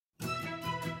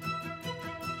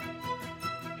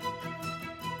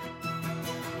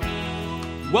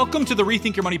Welcome to the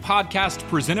Rethink Your Money podcast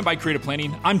presented by Creative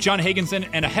Planning. I'm John Hagenson,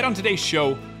 and ahead on today's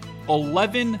show,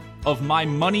 11 of my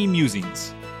money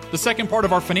musings. The second part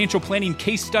of our financial planning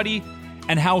case study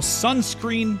and how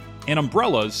sunscreen and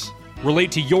umbrellas relate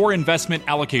to your investment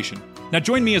allocation. Now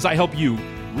join me as I help you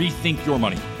rethink your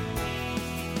money.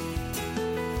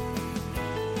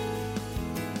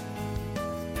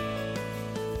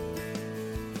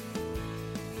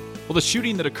 Well, the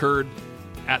shooting that occurred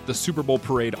at the Super Bowl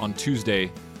parade on Tuesday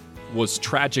was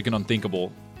tragic and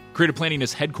unthinkable. Creative Planning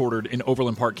is headquartered in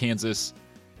Overland Park, Kansas,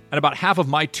 and about half of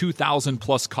my 2,000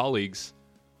 plus colleagues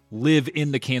live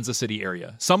in the Kansas City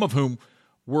area, some of whom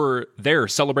were there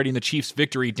celebrating the Chiefs'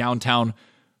 victory downtown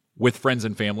with friends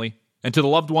and family. And to the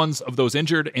loved ones of those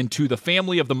injured and to the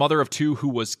family of the mother of two who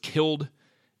was killed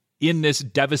in this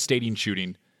devastating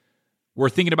shooting, we're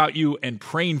thinking about you and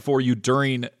praying for you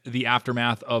during the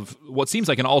aftermath of what seems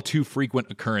like an all too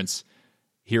frequent occurrence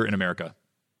here in America.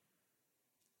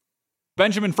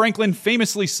 Benjamin Franklin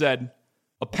famously said,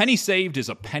 "A penny saved is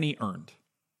a penny earned."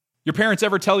 Your parents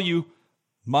ever tell you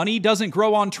money doesn't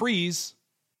grow on trees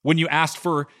when you asked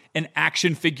for an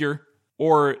action figure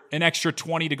or an extra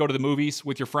 20 to go to the movies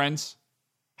with your friends?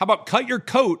 How about cut your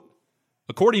coat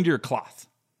according to your cloth?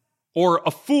 Or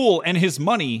a fool and his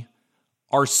money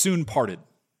are soon parted.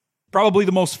 Probably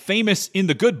the most famous in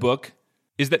the good book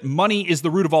is that money is the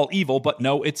root of all evil, but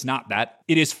no, it's not that.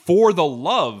 It is for the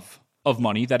love of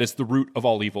money that is the root of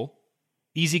all evil.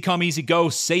 Easy come, easy go,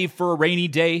 save for a rainy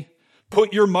day,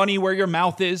 put your money where your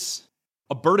mouth is.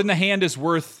 A bird in the hand is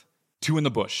worth two in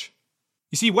the bush.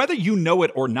 You see, whether you know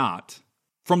it or not,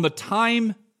 from the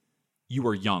time you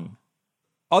were young,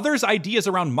 others' ideas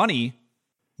around money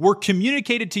were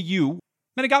communicated to you,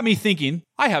 and it got me thinking.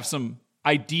 I have some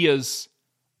ideas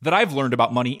that I've learned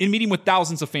about money in meeting with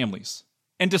thousands of families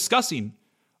and discussing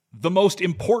the most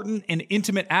important and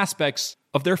intimate aspects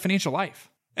of their financial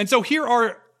life. And so here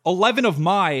are 11 of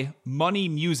my money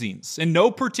musings in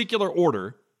no particular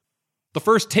order. The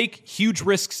first, take huge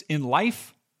risks in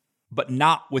life, but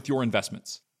not with your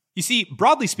investments. You see,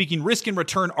 broadly speaking, risk and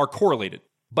return are correlated,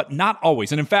 but not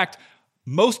always. And in fact,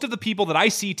 most of the people that I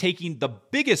see taking the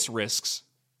biggest risks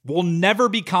will never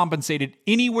be compensated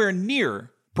anywhere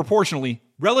near proportionally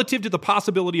relative to the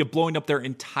possibility of blowing up their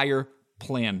entire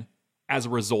plan as a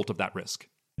result of that risk.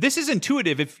 This is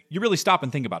intuitive if you really stop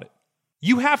and think about it.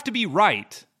 You have to be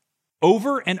right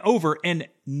over and over and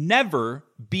never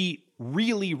be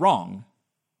really wrong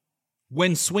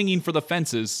when swinging for the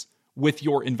fences with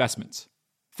your investments.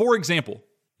 For example,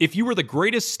 if you were the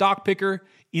greatest stock picker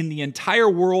in the entire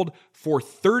world for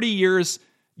 30 years,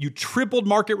 you tripled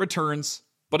market returns,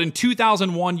 but in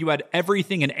 2001, you had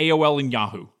everything in AOL and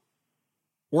Yahoo.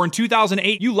 Or in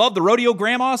 2008, you loved the rodeo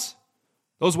grandmas?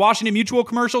 Those Washington Mutual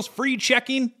commercials, free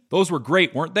checking, those were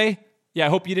great, weren't they? Yeah, I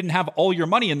hope you didn't have all your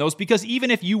money in those, because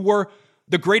even if you were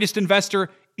the greatest investor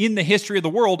in the history of the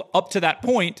world up to that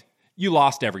point, you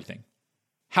lost everything.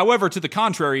 However, to the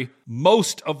contrary,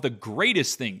 most of the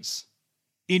greatest things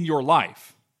in your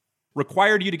life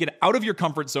required you to get out of your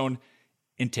comfort zone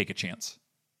and take a chance.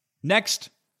 Next,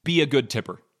 be a good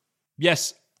tipper.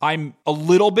 Yes, I'm a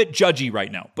little bit judgy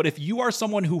right now, but if you are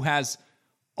someone who has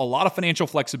a lot of financial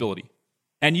flexibility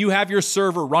and you have your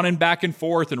server running back and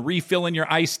forth and refilling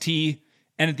your iced tea,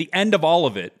 and at the end of all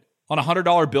of it, on a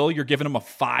 $100 bill, you're giving them a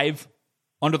 5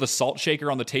 under the salt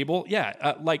shaker on the table,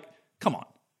 come on.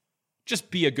 Just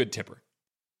be a good tipper.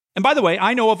 And by the way,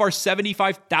 I know of our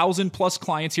 75,000 plus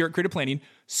clients here at Creative Planning,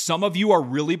 some of you are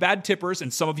really bad tippers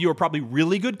and some of you are probably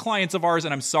really good clients of ours,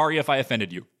 and I'm sorry if I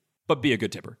offended you, but be a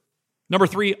good tipper. Number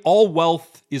 3, all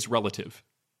wealth is relative.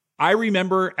 I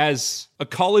remember as a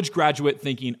college graduate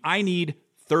thinking, I need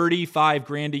 35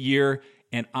 grand a year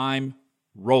and I'm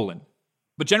rolling.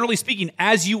 But generally speaking,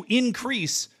 as you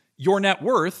increase your net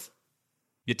worth,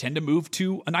 you tend to move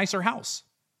to a nicer house.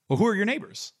 Well, who are your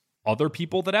neighbors? Other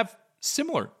people that have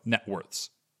similar net worths.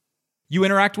 You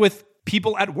interact with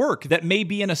people at work that may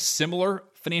be in a similar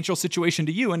financial situation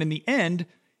to you, and in the end,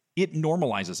 it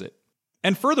normalizes it.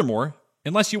 And furthermore,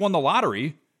 unless you won the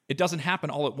lottery, it doesn't happen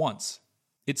all at once.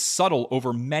 It's subtle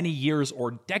over many years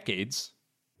or decades,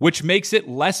 which makes it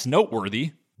less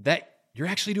noteworthy that you're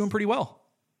actually doing pretty well.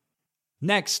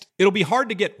 Next, it'll be hard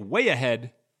to get way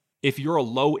ahead if you're a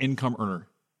low-income earner.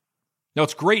 Now,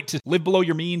 it's great to live below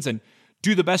your means and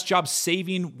do the best job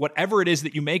saving whatever it is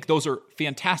that you make. Those are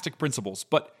fantastic principles.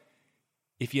 But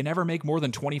if you never make more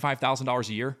than $25,000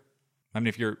 a year,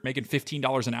 if you're making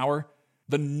 $15 an hour,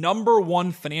 the number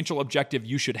one financial objective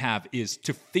you should have is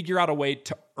to figure out a way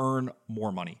to earn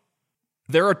more money.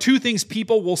 There are 2 things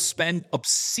people will spend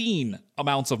obscene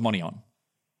amounts of money on: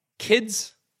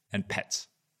 kids and pets.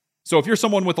 So if you're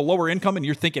someone with a lower income and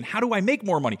you're thinking, how do I make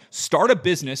more money? Start a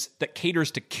business that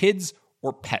caters to kids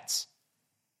or pets.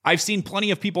 I've seen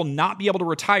plenty of people not be able to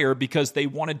retire because they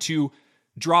wanted to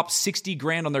drop 60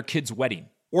 grand on their kid's wedding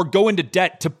or go into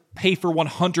debt to pay for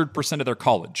 100% of their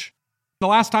college. The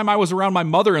last time I was around my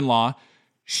mother-in-law,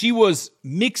 she was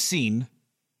mixing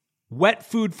wet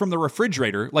food from the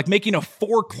refrigerator, like making a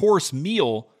 4-course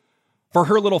meal for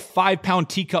her little 5-pound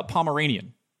teacup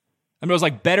Pomeranian. I mean, it was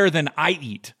like better than I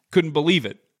eat. Couldn't believe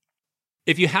it.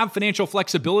 If you have financial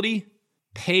flexibility,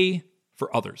 pay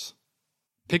for others.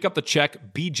 Pick up the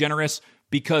check, be generous,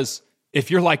 because if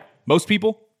you're like most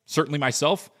people, certainly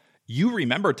myself, you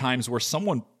remember times where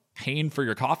someone paying for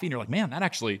your coffee and you're like, man,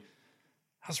 that's really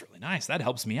nice. That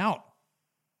helps me out.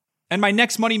 And my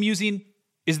next money musing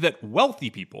is that wealthy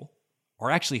people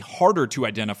are actually harder to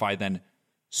identify than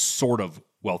sort of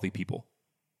wealthy people.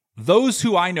 Those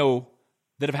who I know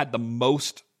that have had the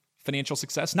most financial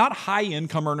success, not high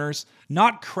income earners,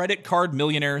 not credit card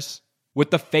millionaires with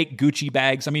the fake Gucci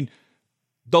bags. I mean,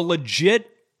 the legit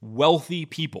wealthy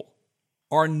people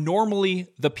are normally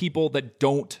the people that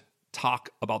don't talk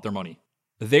about their money.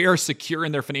 They are secure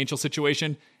in their financial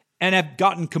situation and have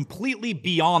gotten completely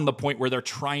beyond the point where they're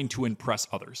trying to impress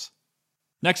others.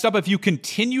 Next up, if you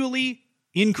continually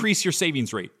increase your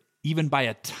savings rate, even by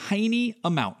a tiny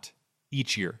amount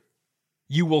each year,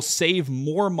 you will save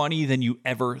more money than you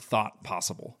ever thought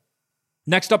possible.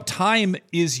 Next up, time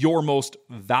is your most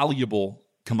valuable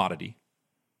commodity.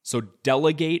 So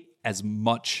delegate as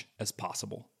much as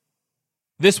possible.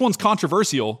 This one's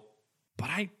controversial, but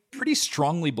I pretty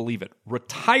strongly believe it.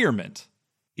 Retirement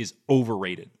is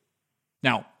overrated.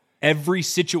 Now, every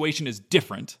situation is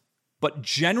different, but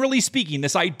generally speaking,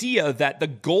 this idea that the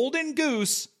golden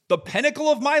goose, the pinnacle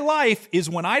of my life, is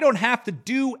when I don't have to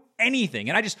do anything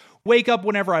and I just wake up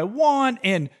whenever I want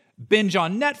and binge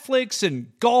on Netflix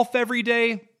and golf every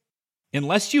day.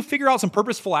 Unless you figure out some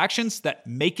purposeful actions that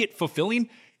make it fulfilling,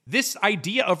 this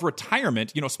idea of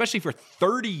retirement, especially for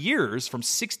 30 years from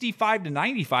 65 to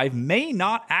 95, may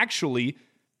not actually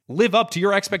live up to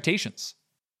your expectations.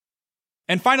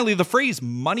 And finally, the phrase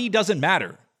money doesn't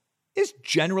matter is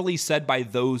generally said by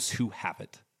those who have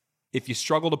it. If you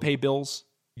struggle to pay bills,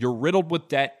 you're riddled with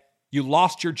debt, you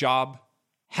lost your job,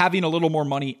 having a little more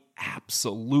money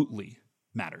absolutely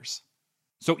matters.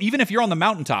 So even if you're on the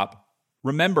mountaintop,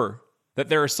 remember that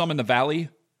there are some in the valley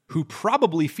who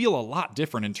probably feel a lot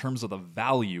different in terms of the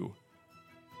value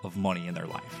of money in their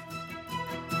life.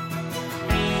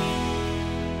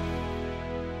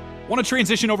 I want to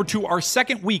transition over to our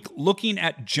second week looking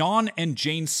at John and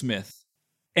Jane Smith,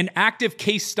 an active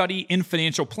case study in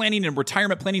financial planning and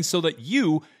retirement planning so that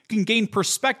you can gain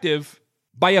perspective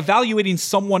by evaluating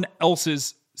someone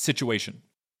else's situation.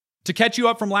 To catch you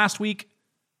up from last week,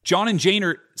 John and Jane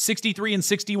are 63 and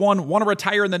 61, want to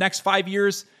retire in the next 5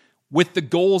 years with the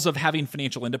goals of having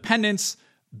financial independence,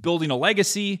 building a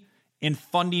legacy, and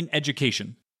funding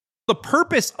education. The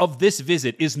purpose of this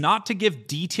visit is not to give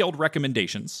detailed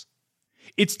recommendations.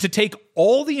 It's to take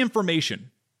all the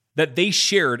information that they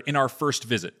shared in our first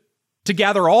visit, to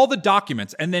gather all the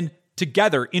documents, and then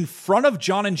together in front of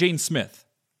John and Jane Smith,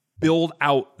 build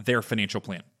out their financial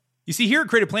plan. You see, here at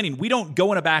Creative Planning, we don't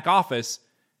go in a back office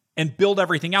and build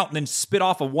everything out and then spit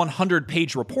off a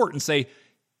 100-page report and say,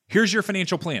 here's your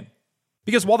financial plan.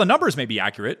 Because while the numbers may be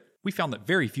accurate, we found that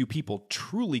very few people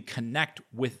truly connect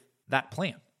with that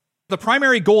plan. The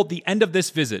primary goal at the end of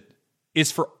this visit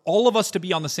is for all of us to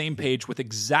be on the same page with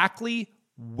exactly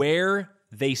where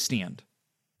they stand.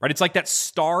 Right? It's like that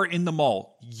star in the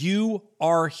mall. You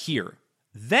are here.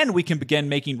 Then we can begin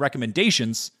making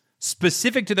recommendations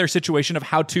specific to their situation of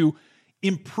how to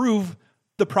improve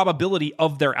the probability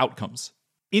of their outcomes.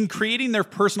 In creating their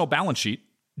personal balance sheet,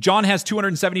 John has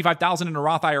 $275,000 in a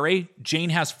Roth IRA. Jane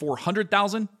has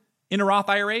 $400,000 in a Roth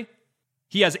IRA.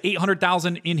 He has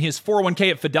 $800,000 in his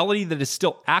 401k at Fidelity that is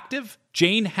still active.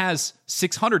 Jane has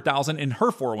 $600,000 in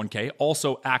her 401k,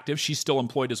 also active. She's still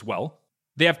employed as well.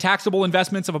 They have taxable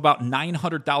investments of about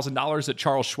 $900,000 at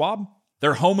Charles Schwab.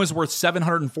 Their home is worth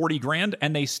 $740,000,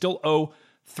 and they still owe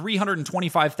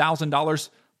 $325,000,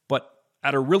 but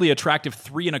at a really attractive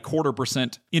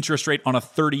 3.25% interest rate on a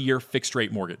 30-year fixed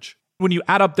rate mortgage. When you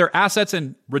add up their assets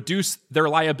and reduce their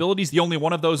liabilities, the only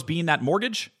one of those being that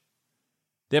mortgage,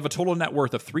 they have a total net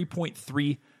worth of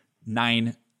 $3.390.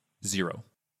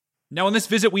 Now, in this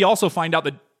visit, we also find out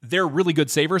that they're really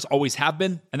good savers, always have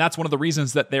been, and that's one of the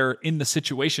reasons that they're in the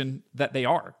situation that they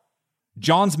are.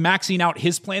 John's maxing out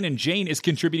his plan, and Jane is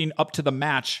contributing up to the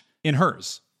match in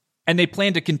hers. And they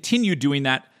plan to continue doing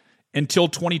that until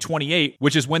 2028,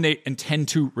 which is when they intend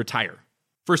to retire.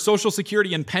 For Social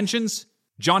Security and pensions,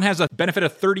 John has a benefit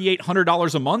of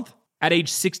 $3,800 a month at age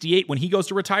 68 when he goes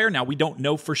to retire. Now, we don't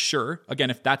know for sure, again,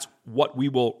 if that's what we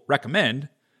will recommend,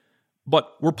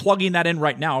 but we're plugging that in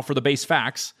right now for the base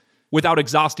facts without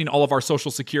exhausting all of our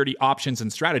Social Security options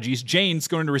and strategies. Jane's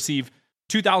going to receive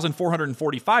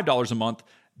 $2,445 a month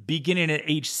beginning at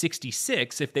age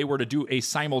 66 if they were to do a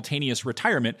simultaneous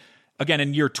retirement, again,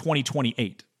 in year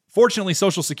 2028. Fortunately,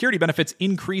 Social Security benefits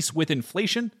increase with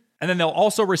inflation, and then they'll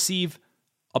also receive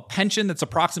a pension that's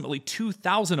approximately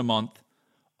 $2,000 a month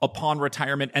upon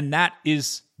retirement, and that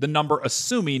is the number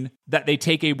assuming that they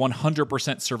take a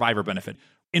 100% survivor benefit.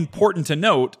 Important to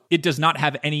note, it does not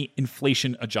have any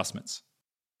inflation adjustments.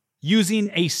 Using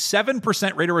a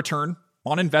 7% rate of return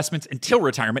on investments until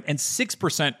retirement and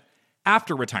 6%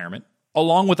 after retirement,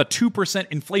 along with a 2%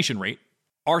 inflation rate,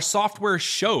 our software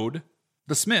showed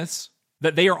the Smiths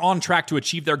that they are on track to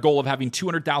achieve their goal of having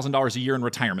 $200,000 a year in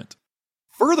retirement.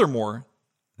 Furthermore,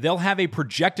 they'll have a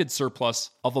projected surplus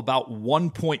of about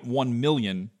 $1.1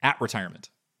 million at retirement.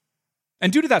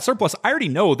 And due to that surplus, I already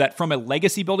know that from a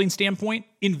legacy building standpoint,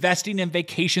 investing in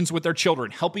vacations with their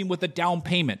children, helping with a down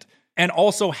payment, and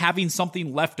also having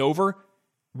something left over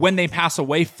when they pass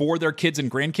away for their kids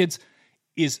and grandkids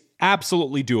is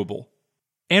absolutely doable.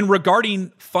 And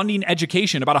regarding funding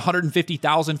education, about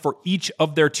 $150,000 for each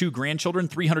of their two grandchildren,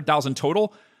 $300,000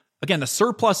 total. Again, the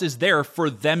surplus is there for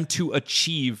them to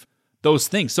achieve those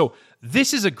things. So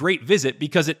this is a great visit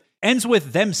because it ends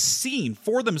with them seeing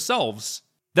for themselves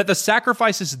that the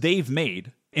sacrifices they've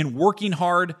made in working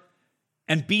hard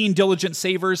and being diligent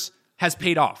savers has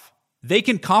paid off. They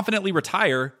can confidently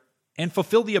retire and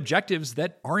fulfill the objectives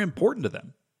that are important to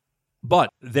them. But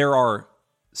there are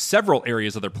several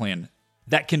areas of their plan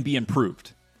that can be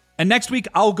improved. And next week,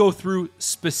 I'll go through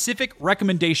specific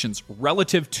recommendations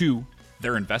relative to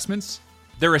their investments,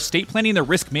 their estate planning, their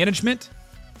risk management,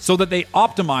 so that they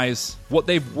optimize what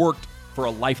they've worked for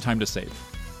a lifetime to save.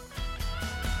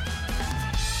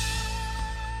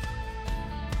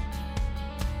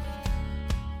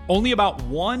 Only about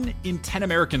 1 in 10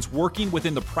 Americans working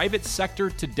within the private sector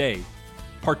today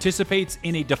participates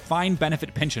in a defined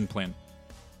benefit pension plan.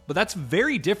 But that's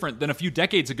very different than a few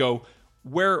decades ago,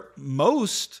 where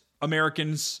most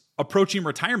Americans approaching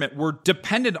retirement were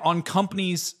dependent on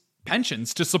companies'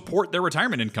 pensions to support their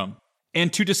retirement income.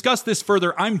 And to discuss this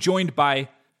further, I'm joined by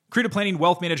Creative Planning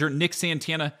Wealth Manager Nick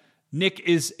Santana. Nick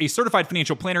is a certified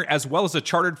financial planner as well as a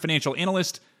chartered financial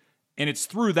analyst. And it's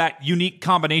through that unique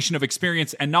combination of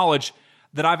experience and knowledge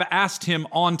that I've asked him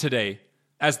on today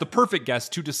as the perfect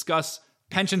guest to discuss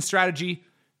pension strategy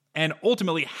and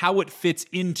ultimately how it fits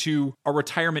into a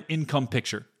retirement income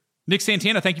picture. Nick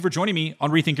Santana, thank you for joining me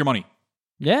on Rethink Your Money.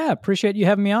 Yeah, appreciate you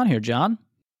having me on here, John.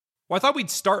 Well, I thought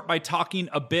we'd start by talking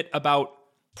a bit about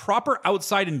proper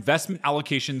outside investment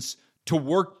allocations to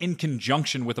work in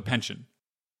conjunction with a pension.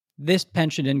 This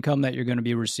pension income that you're going to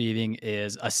be receiving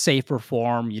is a safer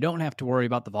form. You don't have to worry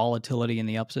about the volatility and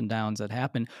the ups and downs that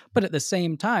happen. But at the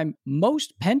same time,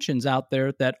 most pensions out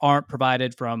there that aren't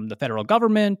provided from the federal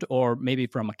government or maybe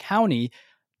from a county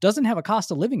doesn't have a cost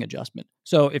of living adjustment.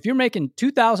 So if you're making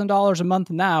 $2,000 a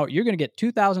month now, you're going to get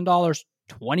 $2,000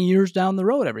 20 years down the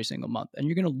road every single month, and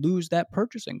you're going to lose that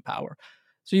purchasing power.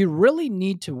 So you really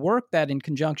need to work that in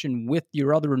conjunction with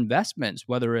your other investments,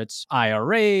 whether it's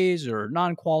IRAs or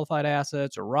non-qualified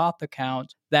assets or Roth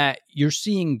accounts, that you're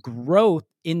seeing growth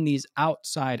in these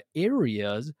outside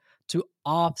areas to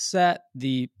offset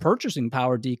the purchasing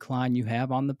power decline you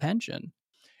have on the pension.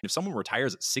 If someone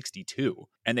retires at 62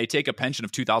 and they take a pension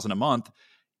of $2,000 a month,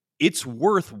 it's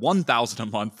worth $1,000 a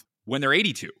month when they're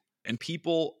 82. And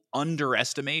people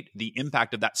underestimate the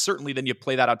impact of that. Certainly, then you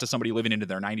play that out to somebody living into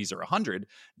their 90s or 100.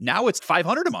 Now it's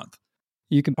 $500 a month.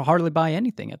 You can hardly buy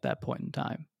anything at that point in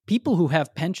time. People who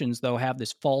have pensions, though, have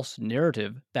this false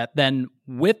narrative that then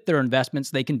with their investments,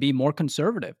 they can be more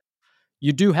conservative.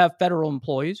 You do have federal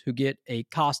employees who get a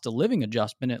cost of living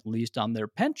adjustment, at least on their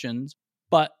pensions,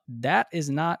 but that is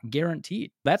not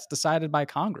guaranteed. That's decided by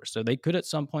Congress. So they could at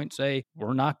some point say,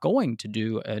 we're not going to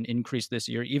do an increase this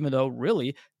year, even though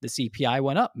really the CPI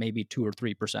went up maybe 2 or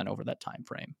 3% over that time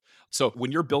frame. So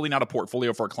when you're building out a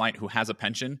portfolio for a client who has a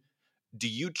pension, do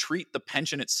you treat the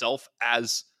pension itself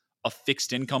as a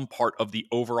fixed income part of the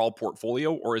overall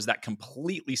portfolio, or is that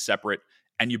completely separate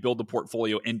and you build the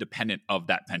portfolio independent of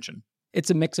that pension? It's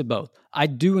a mix of both. I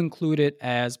do include it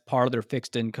as part of their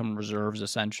fixed income reserves,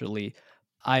 essentially.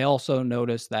 I also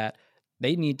notice that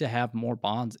they need to have more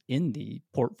bonds in the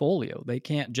portfolio. They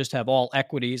can't just have all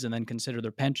equities and then consider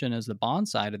their pension as the bond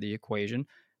side of the equation.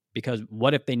 Because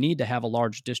what if they need to have a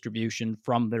large distribution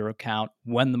from their account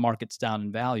when the market's down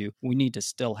in value? We need to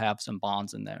still have some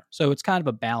bonds in there. So it's kind of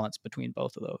a balance between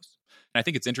both of those. And I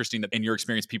think it's interesting that in your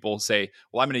experience, people say,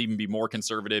 well, I'm going to even be more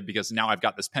conservative because now I've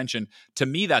got this pension. To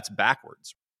me, that's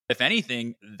backwards. If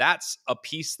anything, that's a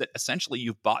piece that essentially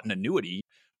you've bought an annuity.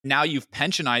 Now you've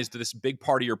pensionized this big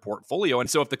part of your portfolio. And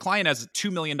so if the client has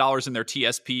 $2 million in their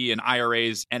TSP and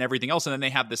IRAs and everything else, and then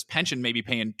they have this pension maybe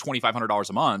paying $2,500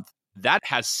 a month, that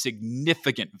has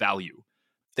significant value.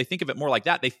 If they think of it more like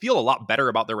that, they feel a lot better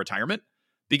about their retirement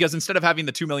because instead of having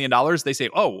the $2 million, they say,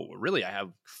 oh, well, really, I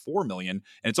have $4 million.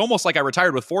 And it's almost like I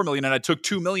retired with $4 million and I took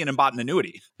 $2 million and bought an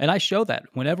annuity. And I show that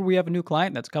whenever we have a new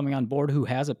client that's coming on board who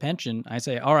has a pension, I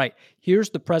say, all right,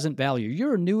 here's the present value.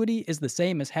 Your annuity is the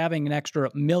same as having an extra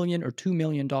 $1 million or $2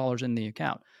 million in the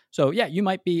account. So yeah, you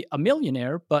might be a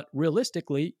millionaire, but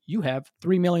realistically, you have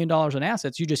 $3 million in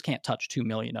assets. You just can't touch $2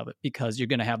 million of it because you're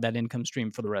going to have that income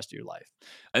stream for the rest of your life.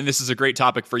 And this is a great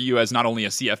topic for you as not only a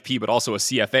CFP, but also a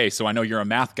CFA. So I know you're a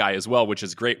math guy as well, which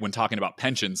is great when talking about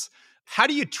pensions. How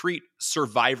do you treat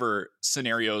survivor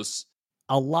scenarios?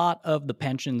 A lot of the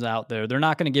pensions out there, they're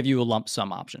not going to give you a lump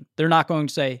sum option. They're not going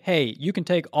to say, hey, you can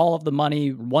take all of the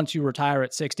money once you retire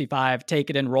at 65, take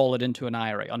it and roll it into an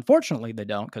IRA. Unfortunately, they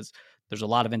don't because there's a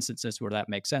lot of instances where that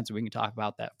makes sense. We can talk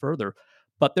about that further.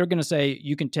 But they're going to say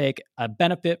you can take a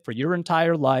benefit for your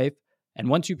entire life, and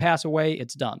once you pass away,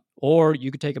 it's done. Or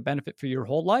you could take a benefit for your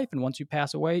whole life, and once you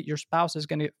pass away, your spouse is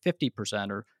going to get 50%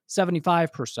 or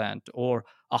 75% or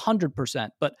 100%.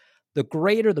 But the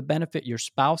greater the benefit your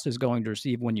spouse is going to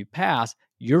receive when you pass,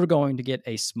 you're going to get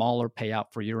a smaller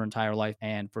payout for your entire life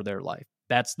and for their life.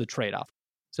 That's the trade-off.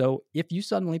 So if you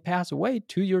suddenly pass away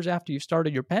 2 years after you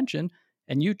started your pension,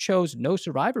 and you chose no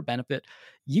survivor benefit,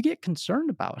 you get concerned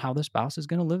about how the spouse is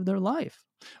going to live their life.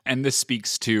 And this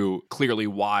speaks to clearly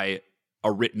why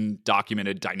a written,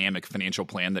 documented, dynamic financial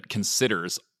plan that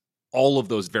considers all of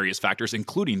those various factors,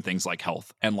 including things like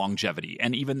health and longevity,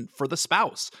 and even for the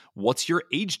spouse. What's your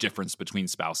age difference between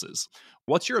spouses?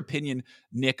 What's your opinion,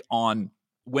 Nick, on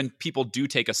when people do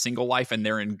take a single life and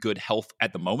they're in good health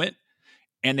at the moment,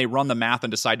 and they run the math and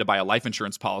decide to buy a life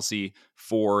insurance policy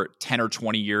for 10 or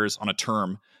 20 years on a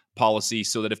term policy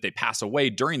so that if they pass away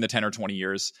during the 10 or 20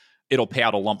 years, it'll pay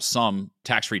out a lump sum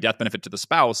tax-free death benefit to the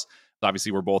spouse.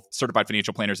 Obviously, we're both certified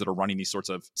financial planners that are running these sorts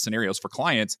of scenarios for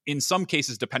clients. In some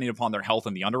cases, depending upon their health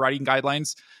and the underwriting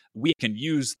guidelines, we can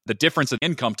use the difference in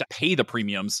income to pay the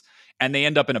premiums, and they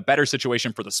end up in a better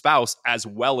situation for the spouse as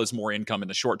well as more income in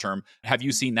the short term. Have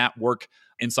you seen that work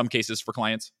in some cases for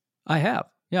clients? I have,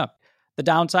 yeah. The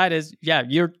downside is, yeah,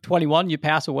 you're 21, you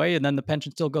pass away, and then the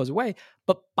pension still goes away.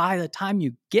 But by the time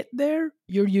you get there,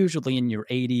 you're usually in your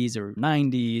 80s or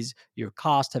 90s. Your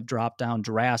costs have dropped down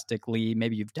drastically.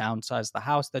 Maybe you've downsized the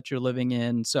house that you're living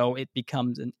in. So it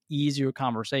becomes an easier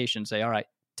conversation. Say, all right,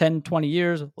 10, 20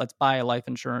 years, let's buy a life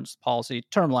insurance policy,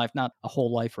 term life, not a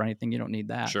whole life or anything. You don't need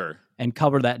that. Sure. And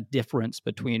cover that difference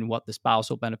between what the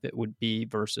spousal benefit would be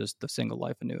versus the single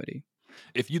life annuity.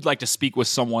 If you'd like to speak with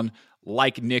someone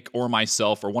like Nick or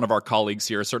myself or one of our colleagues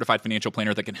here, a certified financial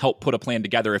planner that can help put a plan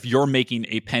together, if you're making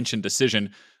a pension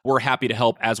decision, we're happy to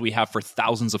help as we have for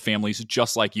thousands of families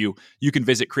just like you. You can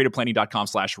visit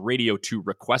creativeplanning.com/radio to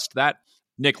request that.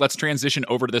 Nick, let's transition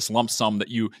over to this lump sum that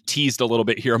you teased a little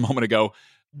bit here a moment ago.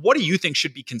 What do you think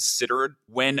should be considered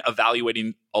when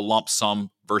evaluating a lump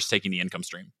sum versus taking the income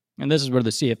stream? And this is where the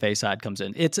CFA side comes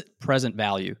in. It's present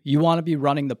value. You want to be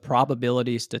running the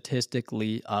probability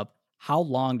statistically of how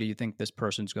long do you think this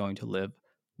person's going to live?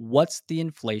 What's the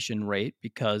inflation rate?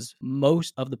 Because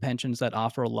most of the pensions that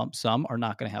offer a lump sum are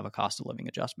not going to have a cost of living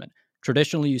adjustment.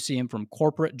 Traditionally, you see them from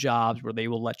corporate jobs where they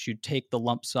will let you take the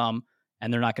lump sum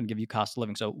and they're not going to give you cost of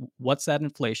living. So what's that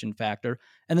inflation factor?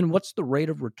 And then what's the rate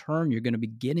of return you're going to be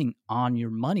getting on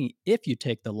your money if you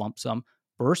take the lump sum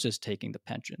versus taking the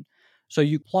pension? So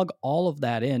you plug all of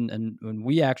that in, and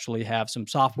we actually have some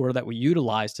software that we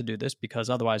utilize to do this because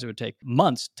otherwise it would take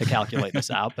months to calculate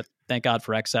this out. But thank God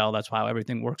for Excel. That's how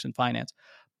everything works in finance.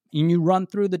 And you run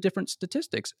through the different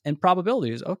statistics and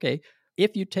probabilities. Okay,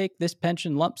 if you take this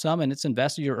pension lump sum and it's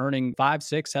invested, you're earning 5,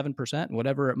 6, 7%,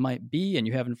 whatever it might be, and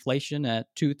you have inflation at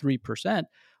 2, 3%.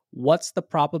 What's the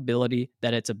probability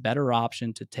that it's a better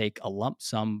option to take a lump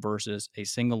sum versus a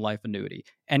single life annuity?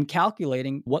 And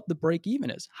calculating what the break even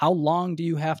is. How long do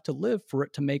you have to live for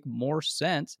it to make more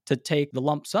sense to take the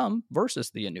lump sum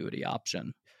versus the annuity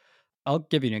option? I'll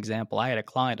give you an example. I had a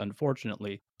client,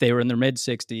 unfortunately, they were in their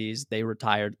mid-60s, they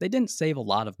retired. They didn't save a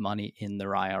lot of money in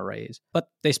their IRAs, but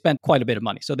they spent quite a bit of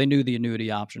money. So they knew the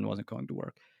annuity option wasn't going to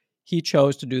work. He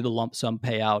chose to do the lump sum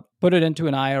payout, put it into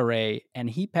an IRA, and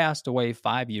he passed away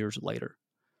 5 years later.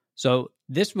 So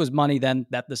this was money then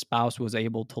that the spouse was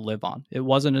able to live on. It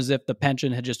wasn't as if the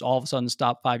pension had just all of a sudden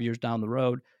stopped 5 years down the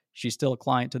road. She's still a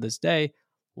client to this day,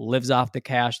 lives off the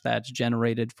cash that's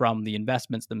generated from the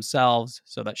investments themselves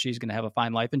so that she's going to have a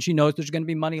fine life. And she knows there's going to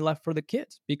be money left for the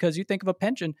kids, because you think of a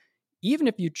pension, even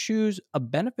if you choose a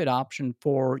benefit option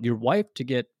for your wife to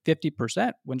get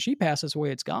 50%, when she passes away,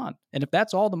 it's gone. And if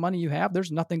that's all the money you have,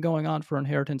 there's nothing going on for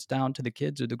inheritance down to the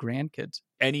kids or the grandkids.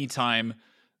 Anytime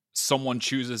someone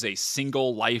chooses a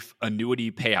single life annuity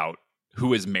payout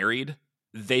who is married,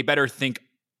 they better think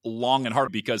long and hard,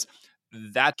 because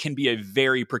that can be a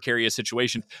very precarious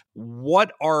situation.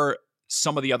 What are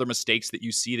some of the other mistakes that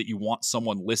you see that you want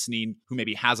someone listening who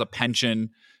maybe has a pension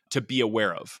to be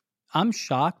aware of? I'm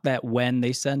shocked that when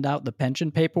they send out the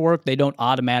pension paperwork, they don't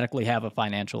automatically have a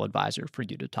financial advisor for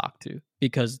you to talk to,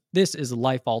 because this is a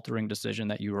life-altering decision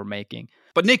that you are making.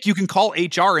 But Nick, you can call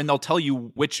HR and they'll tell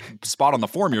you which spot on the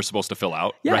form you're supposed to fill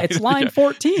out. Yeah, right? it's line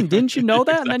 14. Didn't you know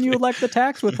that? Exactly. And then you elect the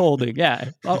tax withholding.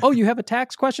 Yeah. Oh, you have a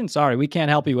tax question? Sorry, we can't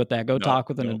help you with that. Go talk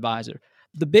with an advisor.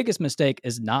 The biggest mistake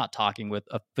is not talking with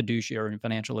a fiduciary and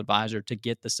financial advisor to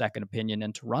get the second opinion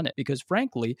and to run it. Because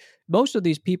frankly, most of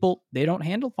these people, they don't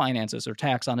handle finances or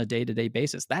tax on a day-to-day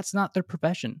basis. That's not their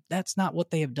profession. That's not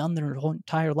what they have done their whole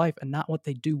entire life and not what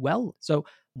they do well. So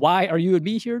why are you and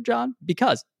me here, John?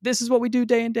 Because this is what we do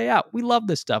day in, day out. We love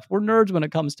this stuff. We're nerds when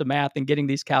it comes to math and getting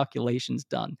these calculations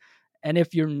done. And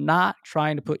if you're not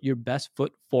trying to put your best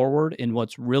foot forward in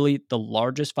what's really the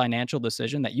largest financial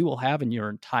decision that you will have in your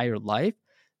entire life,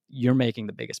 you're making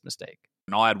the biggest mistake.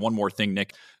 And I'll add one more thing,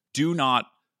 Nick. Do not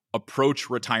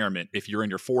approach retirement if you're in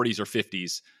your 40s or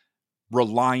 50s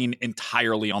relying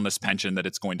entirely on this pension that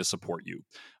it's going to support you.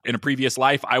 In a previous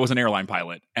life, I was an airline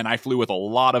pilot, and I flew with a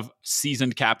lot of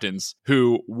seasoned captains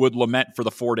who would lament for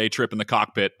the 4-day trip in the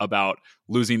cockpit about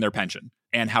losing their pension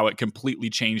and how it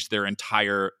completely changed their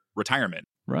entire retirement.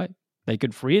 Right. They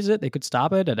could freeze it. They could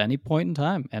stop it at any point in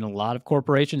time. And a lot of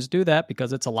corporations do that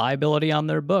because it's a liability on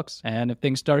their books. And if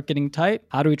things start getting tight,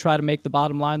 how do we try to make the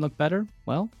bottom line look better?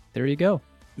 Well, there you go.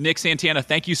 Nick Santana,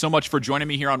 thank you so much for joining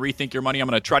me here on Rethink Your Money. I'm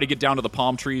going to try to get down to the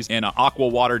palm trees and aqua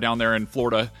water down there in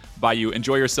Florida by you.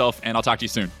 Enjoy yourself, and I'll talk to you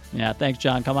soon. Yeah, thanks,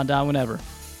 John. Come on down whenever.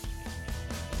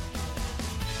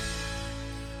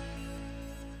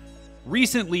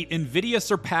 Recently, NVIDIA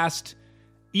surpassed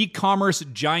e-commerce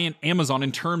giant Amazon in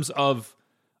terms of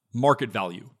market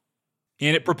value.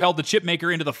 And it propelled the chip maker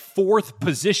into the 4th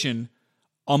position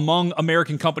among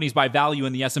American companies by value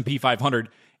in the S&P 500.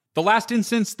 The last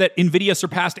instance that NVIDIA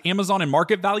surpassed Amazon in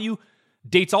market value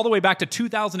dates all the way back to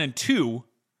 2002,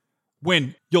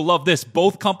 when, you'll love this,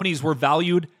 both companies were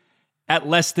valued at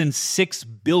less than $6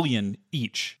 billion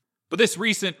each. But this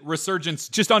recent resurgence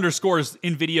just underscores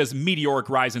NVIDIA's meteoric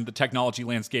rise in the technology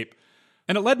landscape.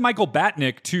 And it led Michael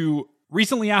Batnick to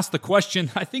recently ask the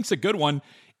question, I think it's a good one,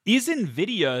 is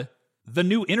NVIDIA the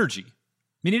new energy? I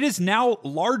mean, it is now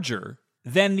larger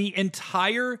than the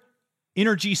entire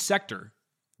energy sector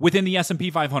within the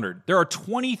S&P 500. There are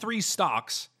 23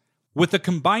 stocks with a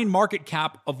combined market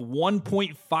cap of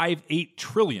 $1.58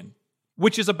 trillion,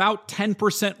 which is about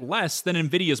 10% less than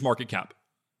NVIDIA's market cap,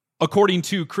 according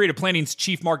to Creative Planning's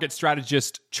chief market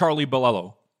strategist, Charlie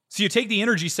Bilello. So you take the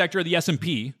energy sector of the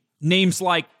S&P, names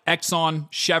like Exxon,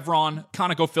 Chevron,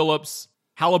 ConocoPhillips,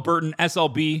 Halliburton,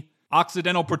 SLB,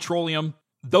 Occidental Petroleum,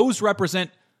 those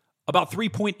represent about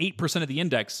 3.8% of the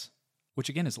index, which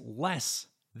again is less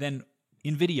than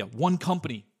NVIDIA, one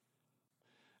company.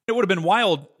 It would have been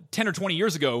wild 10 or 20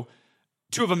 years ago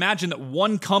to have imagined that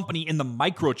one company in the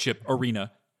microchip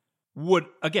arena would,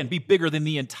 again, be bigger than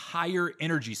the entire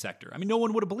energy sector. I mean, no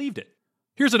one would have believed it.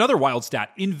 Here's another wild stat.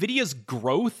 NVIDIA's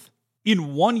growth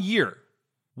in 1 year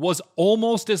was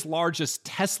almost as large as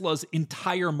Tesla's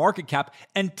entire market cap,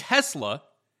 and Tesla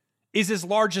is as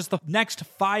large as the next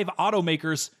 5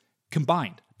 automakers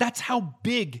combined. That's how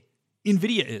big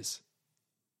NVIDIA is.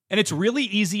 And it's really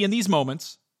easy in these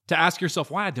moments to ask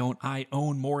yourself, why don't I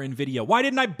own more NVIDIA? Why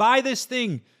didn't I buy this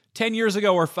thing 10 years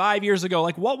ago or 5 years ago?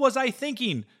 Like, what was I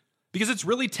thinking? Because it's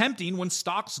really tempting when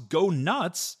stocks go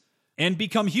nuts and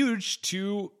become huge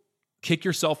to kick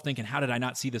yourself thinking, how did I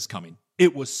not see this coming?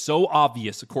 It was so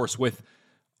obvious, of course, with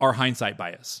our hindsight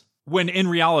bias, when in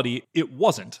reality, it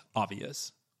wasn't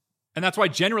obvious. And that's why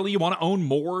generally you want to own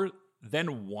more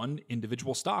than one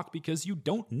individual stock, because you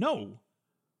don't know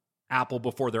Apple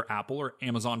before they're Apple, or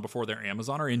Amazon before they're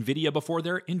Amazon, or NVIDIA before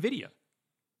they're NVIDIA.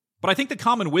 But I think the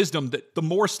common wisdom that the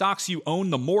more stocks you own,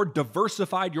 the more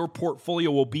diversified your portfolio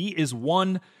will be, is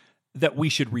one that we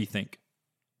should rethink.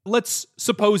 Let's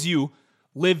suppose you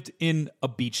lived in a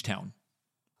beach town.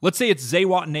 Let's say it's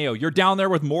Zihuatanejo. You're down there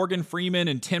with Morgan Freeman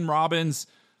and Tim Robbins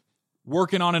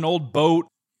working on an old boat,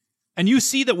 and you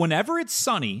see that whenever it's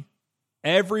sunny,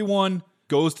 everyone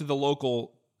goes to the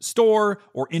local store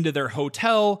or into their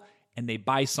hotel and they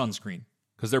buy sunscreen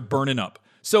because they're burning up.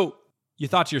 So you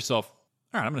thought to yourself,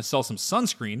 all right, I'm going to sell some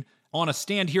sunscreen on a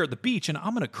stand here at the beach and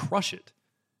I'm going to crush it.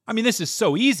 I mean, this is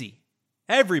so easy.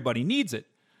 Everybody needs it.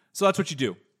 So that's what you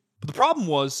do. But the problem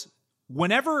was,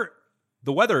 whenever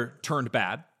the weather turned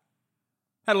bad,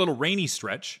 had a little rainy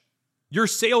stretch, your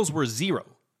sales were zero.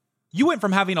 You went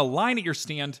from having a line at your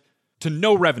stand to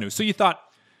no revenue. So you thought,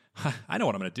 I know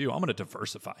what I'm going to do. I'm going to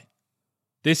diversify.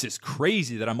 This is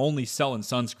crazy that I'm only selling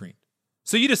sunscreen.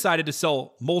 So you decided to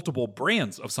sell multiple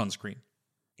brands of sunscreen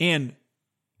and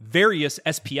various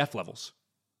SPF levels.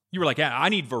 You were like, yeah, I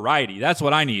need variety. That's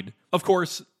what I need. Of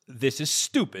course, this is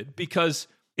stupid because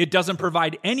it doesn't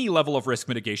provide any level of risk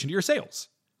mitigation to your sales.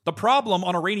 The problem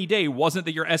on a rainy day wasn't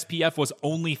that your SPF was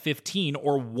only 15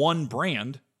 or one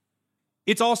brand.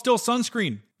 It's all still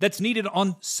sunscreen that's needed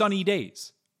on sunny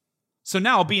days. So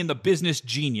now, being the business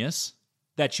genius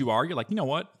that you are, you're like, you know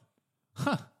what?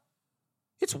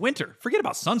 It's winter. Forget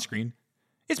about sunscreen.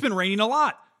 It's been raining a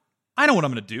lot. I know what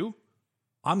I'm going to do.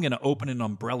 I'm going to open an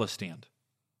umbrella stand.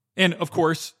 And of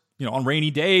course, on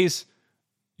rainy days,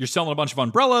 you're selling a bunch of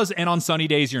umbrellas, and on sunny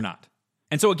days, you're not.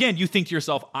 And so again, you think to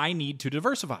yourself, I need to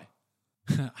diversify.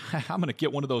 I'm going to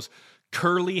get one of those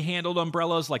curly-handled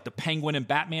umbrellas like the Penguin and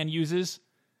Batman uses.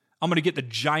 I'm going to get the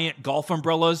giant golf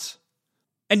umbrellas.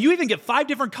 And you even get 5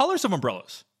 different colors of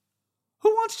umbrellas. Who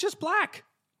wants just black?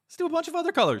 Let's do a bunch of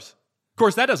other colors. Of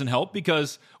course, that doesn't help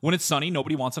because when it's sunny,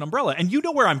 nobody wants an umbrella. And you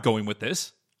know where I'm going with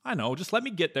this. I know, just let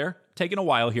me get there. Taking a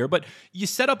while here. But you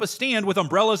set up a stand with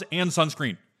umbrellas and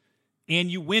sunscreen. And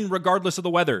you win regardless of the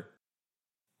weather.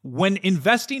 When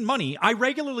investing money, I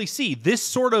regularly see this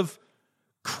sort of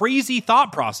crazy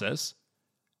thought process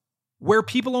where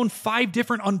people own 5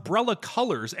 different umbrella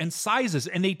colors and sizes,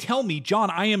 and they tell me,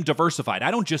 John, I am diversified. I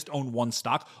don't just own one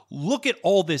stock. Look at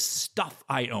all this stuff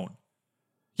I own.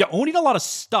 Yeah, owning a lot of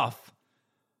stuff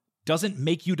doesn't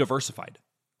make you diversified.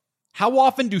 How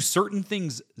often do certain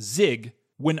things zig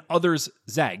when others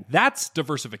zag? That's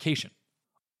diversification.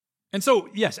 And so,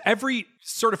 yes, every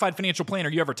certified financial planner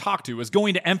you ever talk to is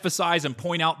going to emphasize and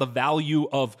point out the value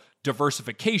of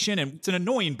diversification. And it's an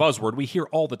annoying buzzword we hear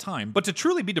all the time. But to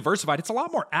truly be diversified, it's a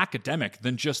lot more academic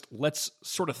than just let's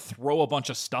sort of throw a bunch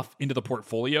of stuff into the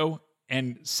portfolio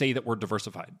and say that we're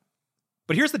diversified.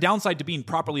 But here's the downside to being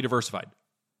properly diversified.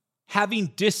 Having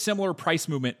dissimilar price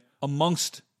movement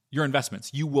amongst your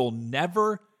investments. You will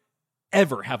never,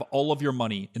 ever have all of your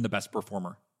money in the best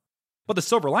performer. But the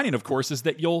silver lining, of course, is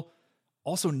that you'll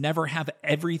also never have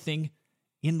everything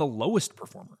in the lowest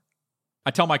performer. I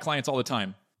tell my clients all the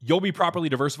time, you'll be properly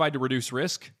diversified to reduce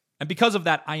risk. And because of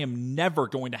that, I am never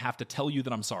going to have to tell you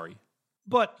that I'm sorry.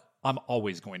 But I'm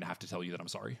always going to have to tell you that I'm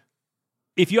sorry.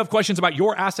 If you have questions about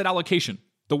your asset allocation,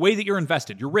 the way that you're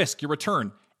invested, your risk, your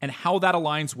return, and how that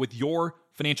aligns with your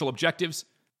financial objectives,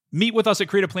 meet with us at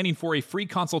Creative Planning for a free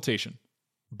consultation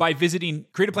by visiting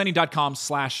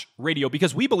creativeplanning.com/radio,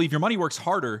 because we believe your money works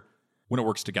harder when it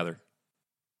works together.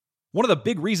 One of the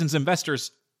big reasons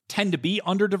investors tend to be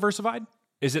under-diversified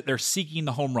is that they're seeking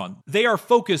the home run. They are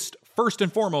focused first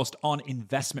and foremost on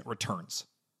investment returns.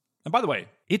 And by the way,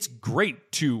 it's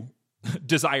great to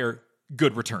desire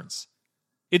good returns.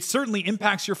 It certainly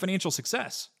impacts your financial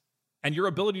success and your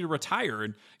ability to retire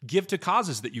and give to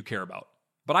causes that you care about.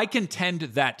 But I contend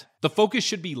that the focus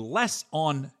should be less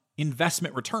on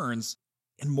investment returns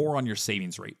and more on your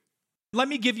savings rate. Let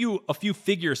me give you a few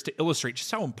figures to illustrate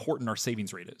just how important our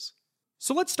savings rate is.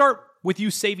 So let's start with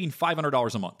you saving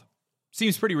 $500 a month.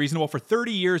 Seems pretty reasonable. For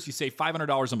 30 years, you save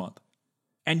 $500 a month,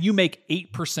 and you make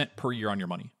 8% per year on your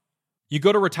money. You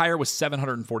go to retire with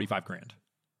 $745,000,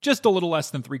 just a little less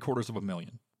than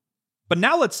 $750,000. But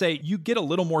now let's say you get a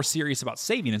little more serious about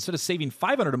saving. Instead of saving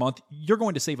 $500 a month, you're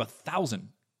going to save $1,000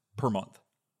 per month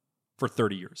for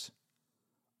 30 years.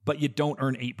 But you don't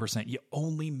earn 8%. You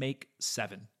only make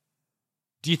 7%.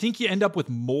 Do you think you end up with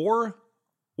more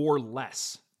or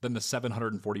less than the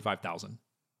 $745,000?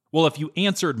 Well, if you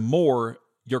answered more,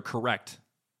 you're correct.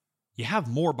 You have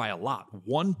more by a lot,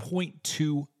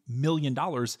 $1.2 million,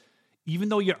 even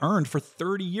though you earned for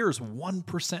 30 years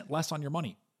 1% less on your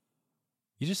money.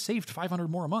 You just saved $500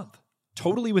 more a month,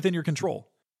 totally within your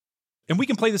control. And we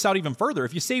can play this out even further.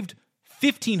 If you saved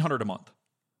 $1,500 a month,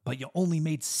 but you only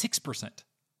made 6%,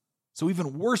 so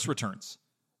even worse returns.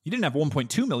 You didn't have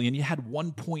 1.2 million, you had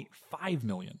 1.5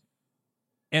 million.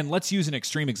 And let's use an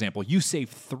extreme example. You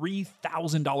saved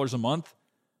 $3,000 a month,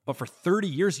 but for 30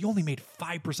 years, you only made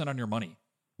 5% on your money.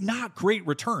 Not great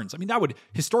returns. I mean, that would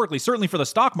historically, certainly for the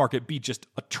stock market, be just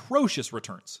atrocious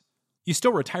returns. you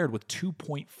still retired with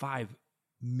 $2.5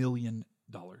 million.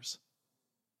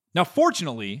 Now,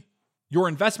 fortunately, your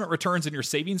investment returns and your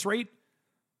savings rate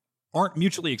aren't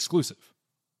mutually exclusive.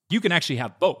 You can actually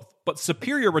have both, but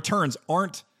superior returns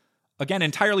aren't, again,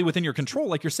 entirely within your control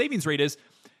like your savings rate is.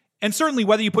 And certainly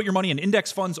whether you put your money in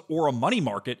index funds or a money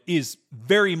market is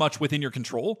very much within your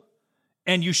control.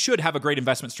 And you should have a great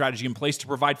investment strategy in place to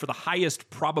provide for the highest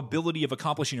probability of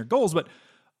accomplishing your goals. But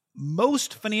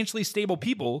most financially stable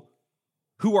people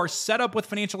who are set up with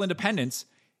financial independence,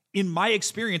 in my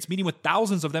experience, meeting with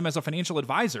thousands of them as a financial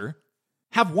advisor,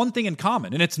 have one thing in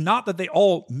common. And it's not that they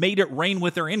all made it rain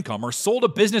with their income or sold a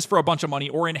business for a bunch of money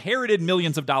or inherited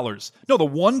millions of dollars. No, the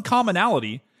one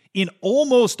commonality in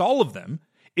almost all of them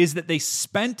is that they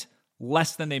spent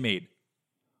less than they made.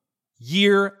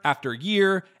 Year after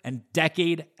year and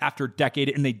decade after decade,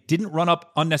 and they didn't run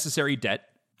up unnecessary debt.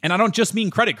 And I don't just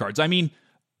mean credit cards. I mean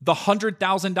the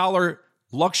 $100,000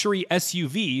 luxury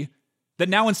SUV that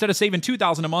now instead of saving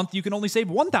 $2,000 a month, you can only save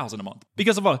 $1,000 a month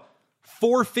because of a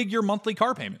 4-figure monthly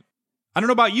car payment. I don't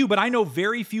know about you, but I know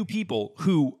very few people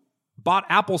who bought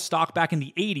Apple stock back in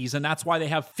the 80s, and that's why they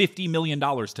have $50 million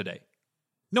today.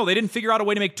 No, they didn't figure out a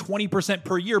way to make 20%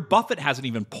 per year. Buffett hasn't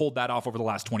even pulled that off over the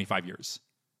last 25 years.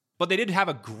 But they did have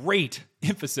a great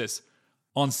emphasis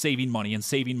on saving money and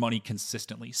saving money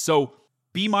consistently. So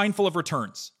be mindful of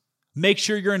returns. Make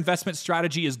sure your investment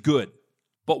strategy is good.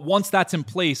 But once that's in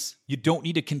place, you don't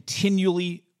need to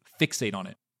continually fixate on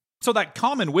it. So that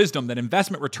common wisdom that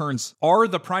investment returns are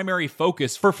the primary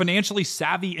focus for financially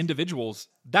savvy individuals,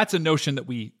 that's a notion that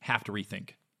we have to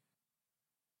rethink.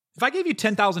 If I gave you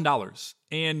 $10,000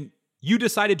 and you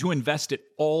decided to invest it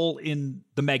all in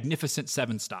the Magnificent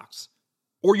Seven stocks,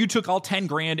 or you took all 10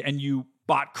 grand and you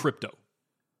bought crypto,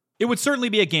 it would certainly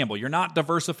be a gamble. You're not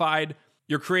diversified.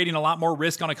 You're creating a lot more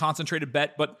risk on a concentrated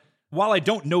bet. But while I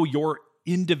don't know your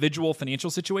individual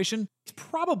financial situation, it's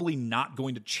probably not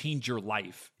going to change your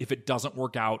life if it doesn't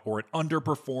work out or it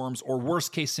underperforms or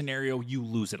worst case scenario, you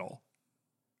lose it all.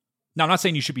 Now, I'm not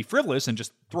saying you should be frivolous and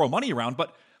just throw money around,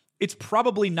 but it's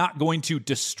probably not going to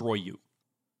destroy you.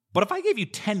 But if I gave you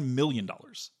 $10 million,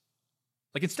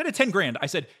 like instead of 10 grand, I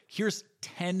said, here's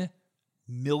 $10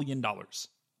 million.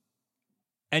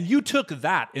 And you took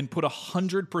that and put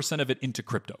 100% of it into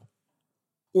crypto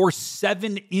or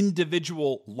 7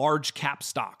 individual large cap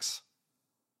stocks.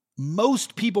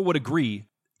 Most people would agree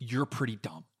you're pretty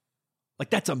dumb. Like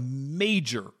that's a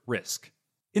major risk.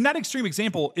 In that extreme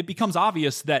example, it becomes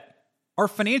obvious that our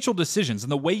financial decisions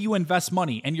and the way you invest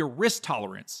money and your risk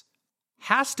tolerance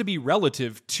has to be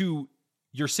relative to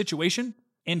your situation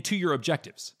and to your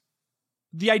objectives.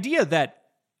 The idea that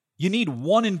you need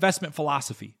one investment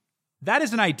philosophy, that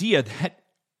is an idea that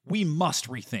we must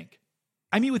rethink.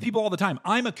 I meet with people all the time.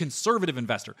 I'm a conservative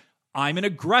investor. I'm an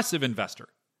aggressive investor.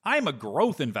 I'm a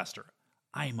growth investor.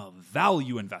 I'm a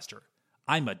value investor.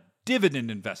 I'm a dividend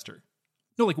investor.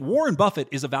 No, like Warren Buffett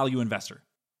is a value investor.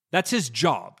 That's his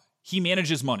job. He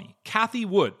manages money. Cathie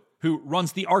Wood, who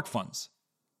runs the ARK funds,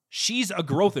 she's a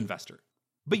growth investor.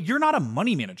 But you're not a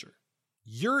money manager.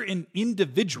 You're an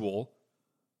individual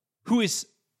who is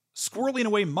squirreling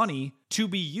away money to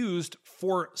be used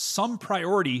for some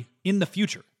priority in the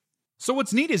future. So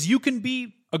what's neat is you can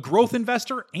be a growth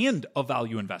investor and a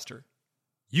value investor.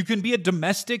 You can be a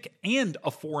domestic and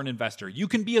a foreign investor. You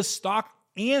can be a stock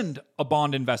and a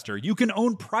bond investor. You can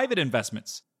own private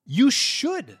investments. You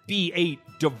should be a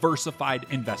diversified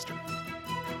investor.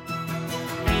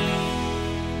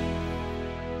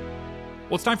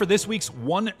 Well, it's time for this week's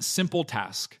One Simple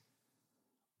Task,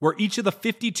 where each of the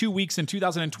 52 weeks in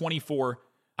 2024,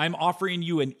 I'm offering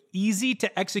you an easy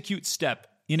to execute step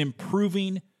in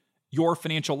improving your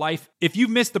financial life. If you've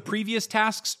missed the previous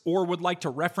tasks or would like to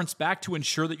reference back to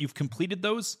ensure that you've completed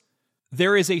those,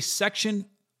 there is a section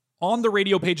on the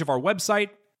radio page of our website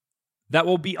that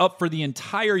will be up for the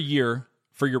entire year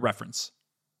for your reference.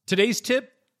 Today's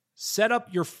tip, set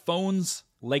up your phone's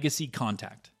legacy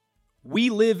contact. We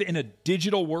live in a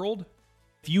digital world.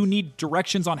 If you need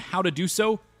directions on how to do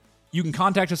so, you can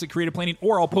contact us at Creative Planning,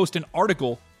 or I'll post an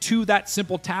article to that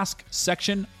simple task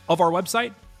section of our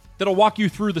website that'll walk you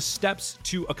through the steps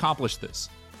to accomplish this.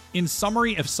 In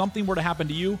summary, if something were to happen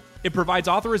to you, it provides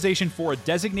authorization for a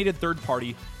designated third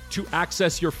party to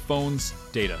access your phone's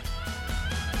data.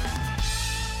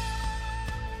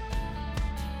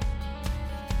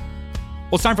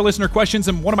 Well, it's time for listener questions,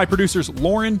 and one of my producers,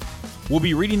 Lauren, will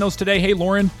be reading those today. Hey,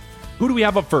 Lauren, who do we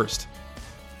have up first?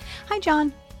 Hi,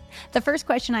 John. The first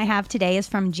question I have today is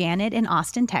from Janet in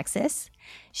Austin, Texas.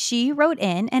 She wrote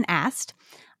in and asked,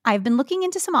 I've been looking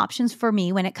into some options for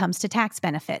me when it comes to tax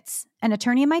benefits. An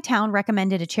attorney in my town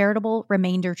recommended a charitable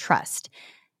remainder trust.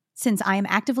 since I am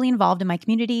actively involved in my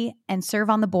community and serve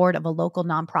on the board of a local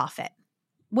nonprofit.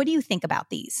 What do you think about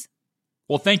these?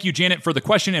 Well, thank you, Janet, for the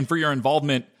question and for your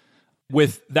involvement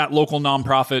with that local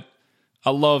nonprofit.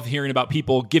 I love hearing about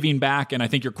people giving back, and I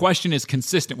think your question is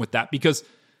consistent with that because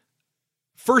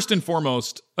first and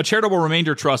foremost, a charitable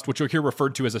remainder trust, which you'll hear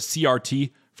referred to as a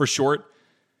CRT for short,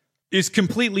 is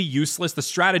completely useless. The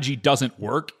strategy doesn't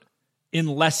work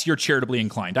unless you're charitably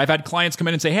inclined. I've had clients come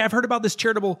in and say, hey, I've heard about this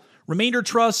charitable remainder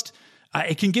trust.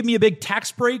 It can give me a big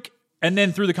tax break. And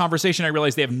then through the conversation, I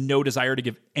realized they have no desire to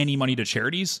give any money to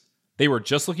charities. They were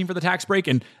just looking for the tax break,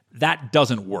 and that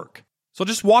doesn't work. So I'll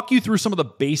just walk you through some of the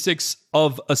basics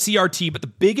of a CRT, but the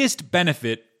biggest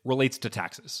benefit relates to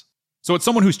taxes. So it's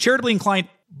someone who's charitably inclined,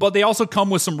 but they also come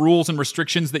with some rules and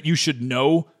restrictions that you should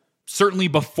know, certainly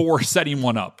before setting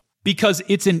one up, because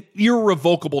it's an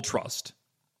irrevocable trust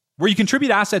where you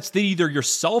contribute assets that either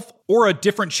yourself or a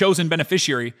different chosen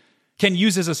beneficiary can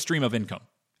use as a stream of income.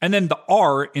 And then the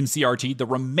R in CRT, the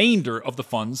remainder of the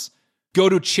funds, go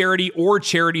to charity or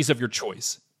charities of your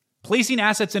choice. Placing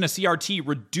assets in a CRT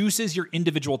reduces your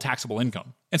individual taxable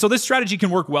income. And so this strategy can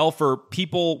work well for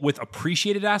people with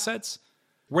appreciated assets,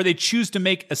 where they choose to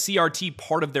make a CRT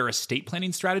part of their estate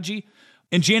planning strategy.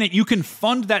 And Janet, you can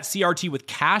fund that CRT with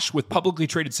cash, with publicly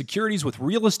traded securities, with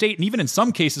real estate, and even in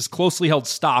some cases, closely held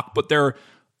stock, but there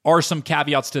are some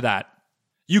caveats to that.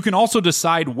 You can also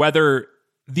decide whether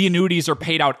the annuities are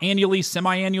paid out annually,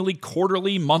 semi-annually,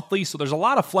 quarterly, monthly, so there's a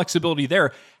lot of flexibility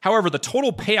there. However, the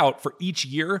total payout for each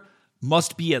year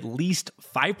must be at least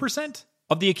 5%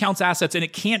 of the account's assets, and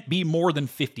it can't be more than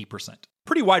 50%.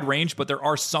 Pretty wide range, but there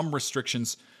are some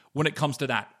restrictions when it comes to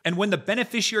that. And when the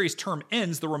beneficiary's term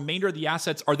ends, the remainder of the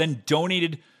assets are then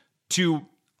donated to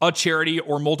a charity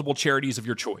or multiple charities of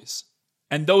your choice.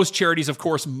 And those charities, of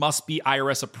course, must be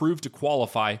IRS approved to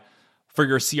qualify for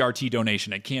your CRT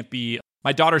donation. It can't be,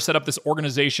 my daughter set up this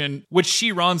organization, which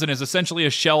she runs and is essentially a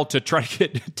shell to try to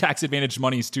get tax advantage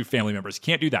monies to family members. You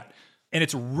can't do that. And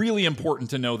it's really important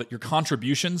to know that your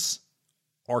contributions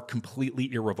are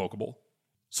completely irrevocable.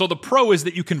 So the pro is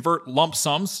that you convert lump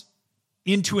sums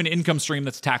into an income stream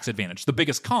that's tax advantaged. The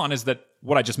biggest con is that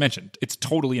what I just mentioned, it's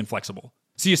totally inflexible.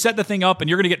 So you set the thing up and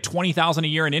you're going to get $20,000 a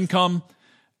year in income.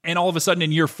 And all of a sudden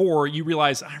in year 4, you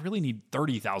realize I really need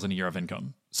 $30,000 a year of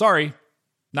income. Sorry,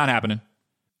 not happening.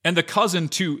 And the cousin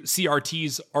to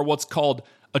CRTs are what's called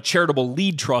a charitable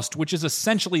lead trust, which is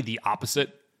essentially the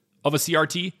opposite of a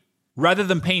CRT. Rather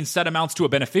than paying set amounts to a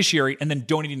beneficiary and then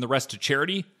donating the rest to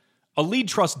charity, a lead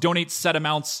trust donates set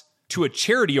amounts to a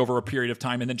charity over a period of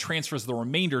time and then transfers the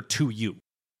remainder to you.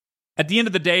 At the end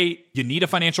of the day, you need a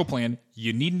financial plan,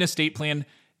 you need an estate plan,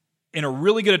 and a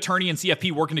really good attorney and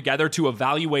CFP working together to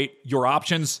evaluate your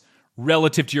options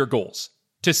relative to your goals.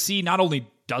 To see not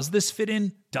only does this fit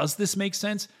in, does this make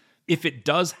sense? If it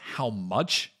does, how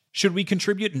much should we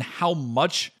contribute and how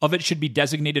much of it should be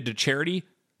designated to charity?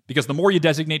 Because the more you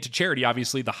designate to charity,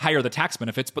 obviously, the higher the tax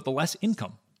benefits, but the less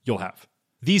income you'll have.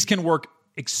 These can work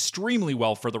extremely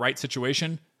well for the right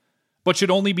situation, but should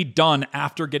only be done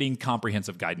after getting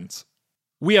comprehensive guidance.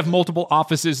 We have multiple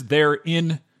offices there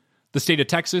in the state of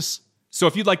Texas. So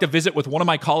if you'd like to visit with one of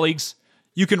my colleagues,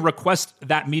 you can request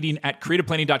that meeting at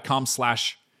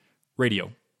creativeplanning.com/radio.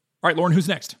 All right, Lauren, who's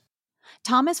next?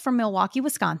 Thomas from Milwaukee,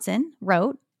 Wisconsin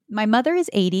wrote, my mother is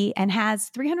 80 and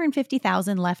has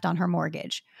 $350,000 left on her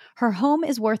mortgage. Her home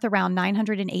is worth around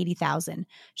 $980,000.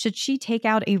 Should she take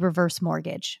out a reverse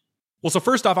mortgage? Well, so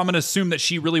first off, I'm going to assume that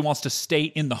she really wants to stay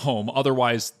in the home.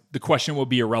 Otherwise, the question will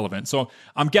be irrelevant. So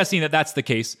I'm guessing that that's the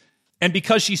case. And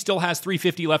because she still has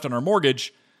 $350,000 left on her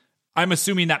mortgage, I'm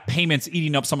assuming that payment's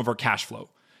eating up some of her cash flow.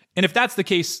 And if that's the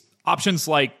case, options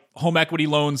like home equity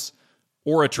loans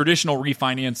or a traditional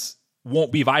refinance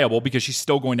won't be viable because she's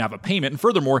still going to have a payment. And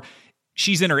furthermore,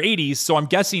 she's in her 80s. So I'm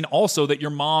guessing also that your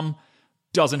mom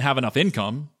doesn't have enough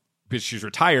income because she's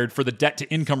retired for the debt to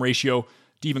income ratio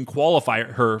to even qualify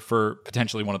her for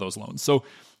potentially one of those loans. So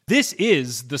this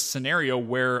is the scenario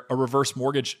where a reverse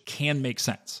mortgage can make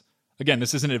sense. Again,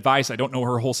 this isn't advice. I don't know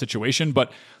her whole situation,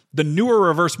 but the newer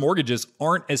reverse mortgages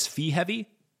aren't as fee heavy,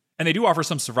 and they do offer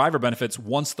some survivor benefits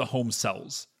once the home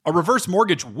sells. A reverse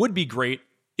mortgage would be great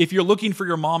if you're looking for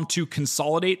your mom to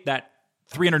consolidate that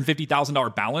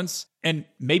 $350,000 balance and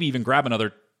maybe even grab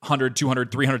another $100,000,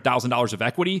 $200,000, $300,000 of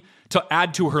equity to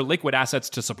add to her liquid assets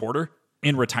to support her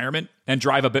in retirement and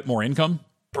drive a bit more income,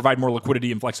 provide more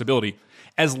liquidity and flexibility.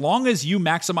 As long as you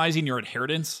maximizing your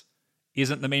inheritance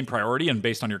isn't the main priority, and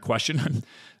based on your question, I'm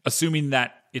assuming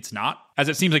that it's not, as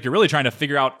it seems like you're really trying to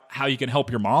figure out how you can help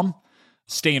your mom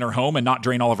stay in her home and not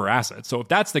drain all of her assets. So if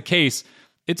that's the case,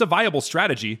 it's a viable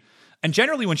strategy. And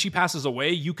generally, when she passes away,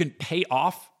 you can pay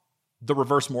off the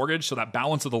reverse mortgage, so that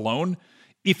balance of the loan,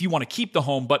 if you want to keep the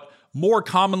home. But more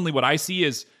commonly, what I see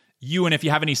is you, and if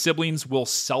you have any siblings, will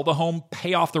sell the home,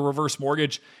 pay off the reverse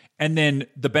mortgage, and then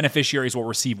the beneficiaries will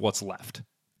receive what's left.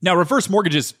 Now, reverse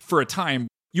mortgages, for a time,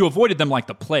 you avoided them like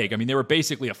the plague. I mean, they were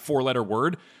basically a 4-letter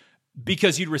word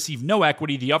because you'd receive no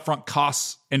equity. The upfront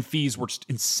costs and fees were just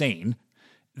insane.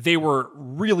 They were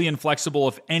really inflexible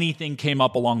if anything came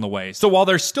up along the way. So while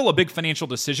there's still a big financial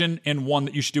decision and one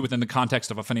that you should do within the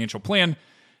context of a financial plan,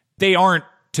 they aren't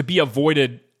to be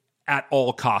avoided at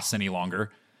all costs any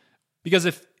longer. Because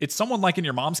if it's someone like in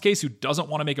your mom's case who doesn't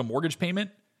want to make a mortgage payment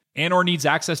and or needs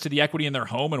access to the equity in their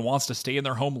home and wants to stay in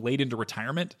their home late into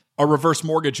retirement, a reverse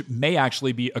mortgage may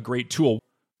actually be a great tool.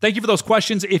 Thank you for those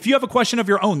questions. If you have a question of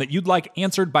your own that you'd like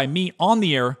answered by me on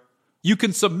the air, you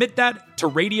can submit that to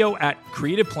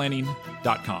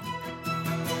radio@creativeplanning.com.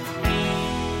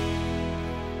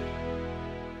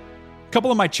 A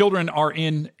couple of my children are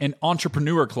in an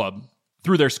entrepreneur club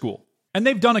through their school, and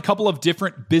they've done a couple of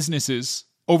different businesses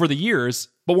over the years,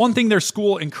 but one thing their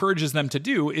school encourages them to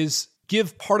do is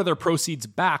give part of their proceeds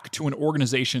back to an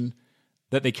organization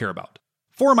that they care about.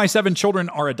 4 of my 7 children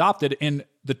are adopted, and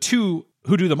the 2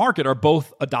 who do the market are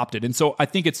both adopted. And so I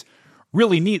think it's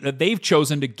really neat that they've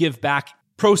chosen to give back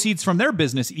proceeds from their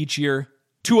business each year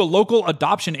to a local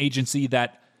adoption agency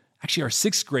that actually our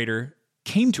 6th grader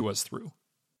came to us through.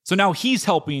 So now he's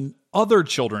helping other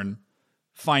children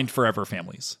find forever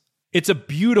families. It's a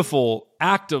beautiful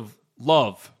act of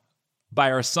love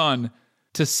by our son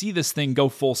to see this thing go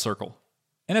full circle.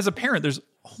 And as a parent, there's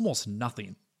almost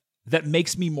nothing that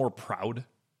makes me more proud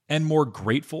and more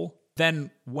grateful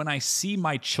than when I see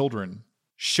my children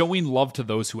showing love to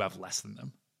those who have less than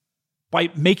them by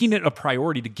making it a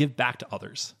priority to give back to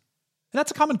others. And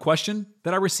that's a common question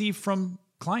that I receive from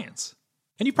clients.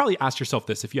 And you probably asked yourself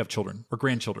this if you have children or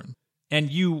grandchildren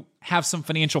and you have some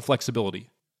financial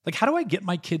flexibility. Like, how do I get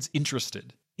my kids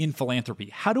interested in philanthropy?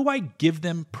 How do I give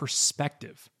them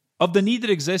perspective of the need that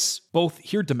exists both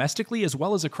here domestically as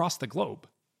well as across the globe?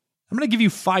 I'm going to give you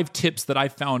 5 tips that I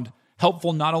found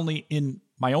helpful not only in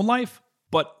my own life,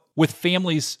 but with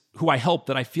families who I help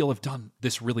that I feel have done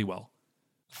this really well.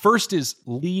 First is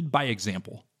lead by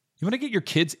example. You want to get your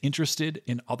kids interested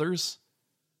in others?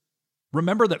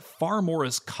 Remember that far more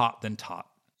is caught than taught.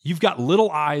 You've got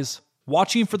little eyes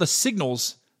watching for the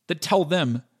signals that tell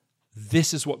them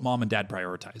this is what mom and dad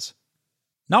prioritize.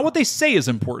 Not what they say is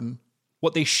important,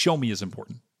 what they show me is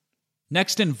important.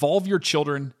 Next, involve your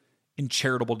children in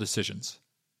charitable decisions.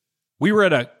 We were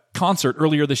at a concert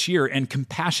earlier this year and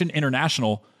Compassion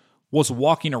International was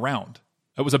walking around.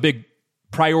 It was a big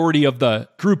priority of the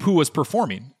group who was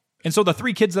performing. And so the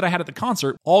 3 kids that I had at the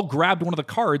concert all grabbed one of the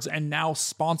cards and now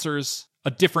sponsors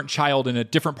a different child in a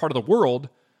different part of the world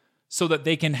so that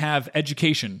they can have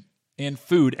education and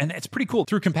food. And it's pretty cool.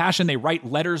 Through Compassion, they write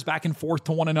letters back and forth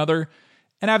to one another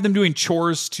and have them doing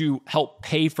chores to help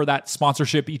pay for that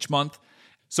sponsorship each month.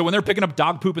 So when they're picking up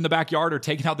dog poop in the backyard or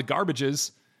taking out the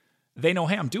garbages, they know,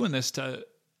 hey, I'm doing this to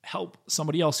help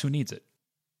somebody else who needs it.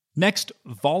 Next,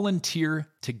 volunteer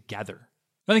together.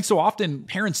 I think so often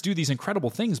parents do these incredible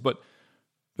things, but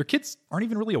their kids aren't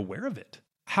even really aware of it.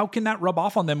 How can that rub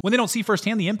off on them when they don't see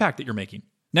firsthand the impact that you're making?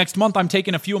 Next month, I'm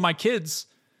taking a few of my kids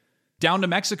down to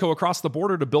Mexico across the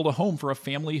border to build a home for a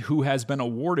family who has been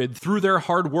awarded through their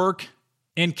hard work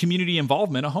and community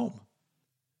involvement a home.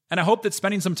 And I hope that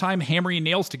spending some time hammering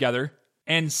nails together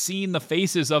and seeing the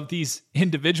faces of these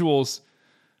individuals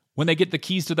when they get the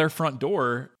keys to their front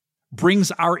door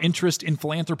brings our interest in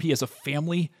philanthropy as a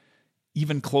family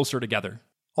even closer together.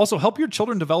 Also, help your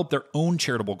children develop their own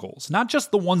charitable goals, not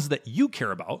just the ones that you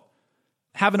care about.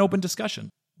 Have an open discussion.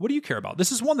 What do you care about?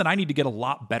 This is one that I need to get a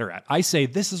lot better at. I say,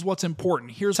 this is what's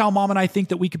important. Here's how mom and I think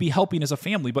that we could be helping as a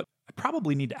family, but I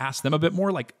probably need to ask them a bit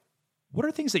more like, what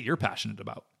are things that you're passionate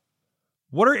about?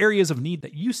 What are areas of need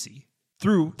that you see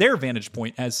through their vantage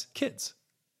point as kids?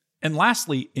 And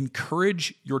lastly,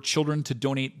 encourage your children to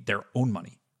donate their own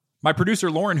money. My producer,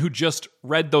 Lauren, who just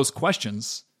read those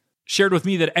questions, shared with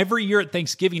me that every year at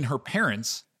Thanksgiving, her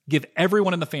parents give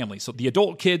everyone in the family, so the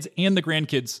adult kids and the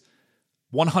grandkids,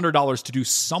 $100 to do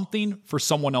something for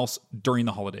someone else during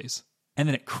the holidays. And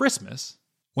then at Christmas,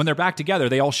 when they're back together,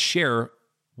 they all share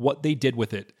what they did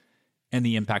with it and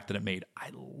the impact that it made. I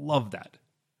love that.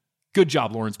 Good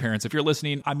job, Lauren's parents. If you're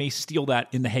listening, I may steal that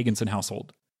in the Hagenson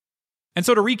household. And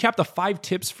so to recap the 5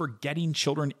 tips for getting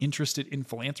children interested in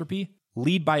philanthropy: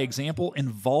 lead by example,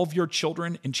 involve your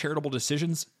children in charitable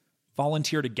decisions,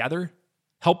 volunteer together,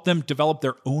 help them develop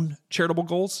their own charitable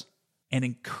goals, and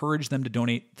encourage them to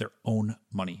donate their own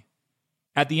money.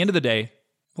 At the end of the day,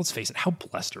 let's face it, how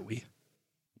blessed are we?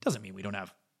 It doesn't mean we don't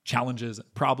have challenges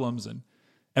and problems, and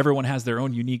everyone has their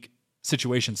own unique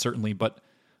situation, certainly, but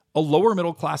a lower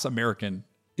middle class American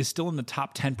is still in the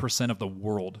top 10% of the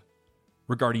world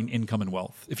regarding income and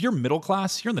wealth. If you're middle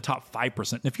class, you're in the top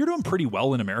 5%. And if you're doing pretty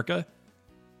well in America,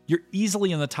 you're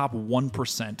easily in the top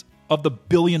 1% of the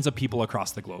billions of people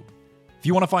across the globe. If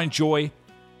you want to find joy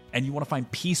and you want to find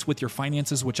peace with your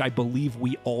finances, which I believe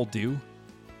we all do,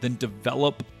 then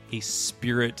develop a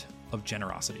spirit of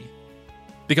generosity.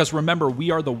 Because remember,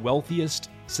 we are the wealthiest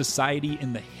society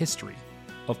in the history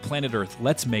of planet Earth.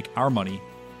 Let's make our money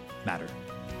matter.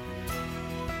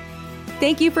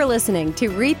 Thank you for listening to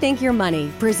Rethink Your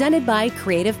Money, presented by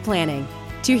Creative Planning.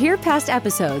 To hear past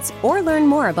episodes or learn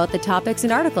more about the topics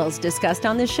and articles discussed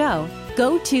on this show,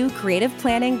 go to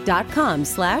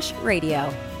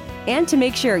creativeplanning.com/radio. And to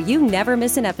make sure you never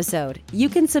miss an episode, you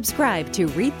can subscribe to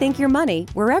Rethink Your Money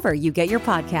wherever you get your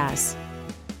podcasts.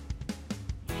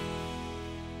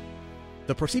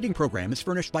 The preceding program is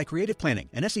furnished by Creative Planning,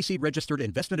 an SEC-registered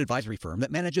investment advisory firm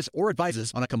that manages or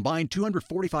advises on a combined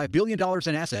 $245 billion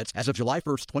in assets as of July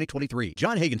 1st, 2023.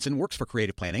 John Higginson works for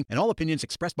Creative Planning, and all opinions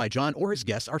expressed by John or his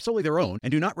guests are solely their own and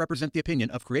do not represent the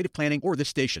opinion of Creative Planning or this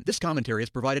station. This commentary is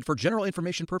provided for general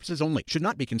information purposes only, should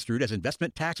not be construed as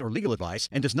investment, tax, or legal advice,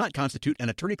 and does not constitute an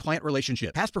attorney-client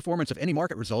relationship. Past performance of any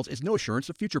market results is no assurance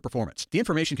of future performance. The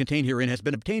information contained herein has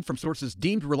been obtained from sources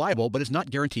deemed reliable but is not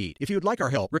guaranteed. If you would like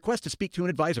our help, request to speak to an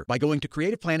advisor by going to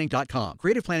creativeplanning.com.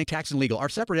 Creative Planning, Tax, and Legal are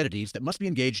separate entities that must be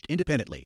engaged independently.